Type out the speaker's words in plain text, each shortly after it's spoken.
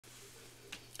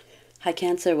Hi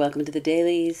Cancer, welcome to the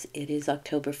dailies. It is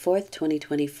October 4th,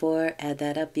 2024. Add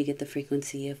that up, you get the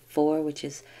frequency of 4, which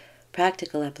is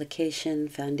practical application,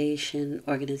 foundation,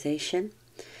 organization.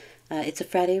 It's a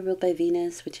Friday ruled by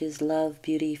Venus, which is love,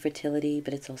 beauty, fertility,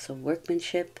 but it's also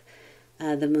workmanship.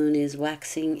 The moon is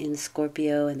waxing in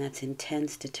Scorpio, and that's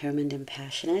intense, determined, and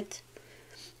passionate.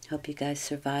 Hope you guys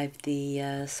survived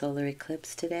the solar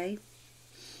eclipse today.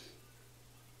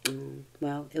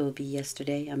 Well, it will be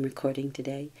yesterday. I'm recording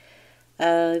today.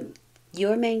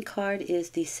 Your main card is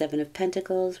the Seven of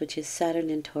Pentacles, which is Saturn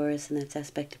in Taurus, and that's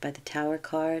aspected by the Tower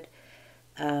card.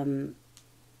 The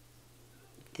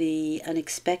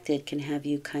unexpected can have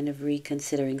you kind of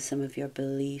reconsidering some of your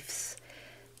beliefs.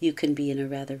 You can be in a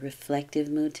rather reflective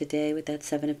mood today with that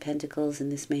Seven of Pentacles,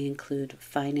 and this may include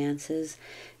finances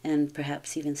and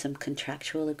perhaps even some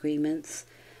contractual agreements.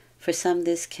 For some,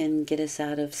 this can get us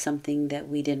out of something that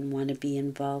we didn't want to be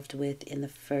involved with in the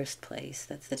first place.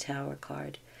 That's the Tower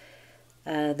card.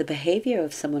 The behavior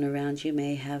of someone around you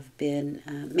may have you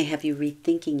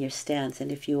rethinking your stance,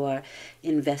 and if you are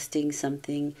investing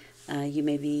something, you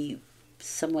may be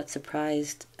somewhat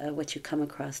surprised what you come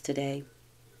across today.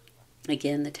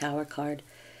 Again, the Tower card.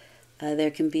 There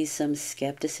can be some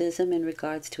skepticism in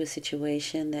regards to a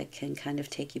situation that can kind of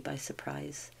take you by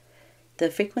surprise. The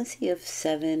frequency of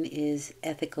 7 is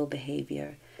ethical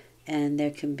behavior, and there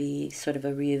can be sort of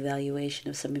a reevaluation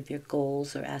of some of your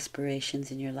goals or aspirations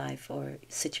in your life or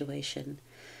situation.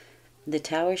 The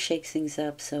Tower shakes things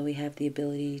up, so we have the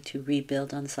ability to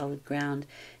rebuild on solid ground,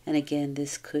 and again,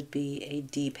 this could be a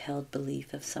deep-held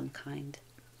belief of some kind.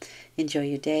 Enjoy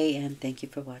your day, and thank you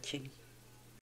for watching.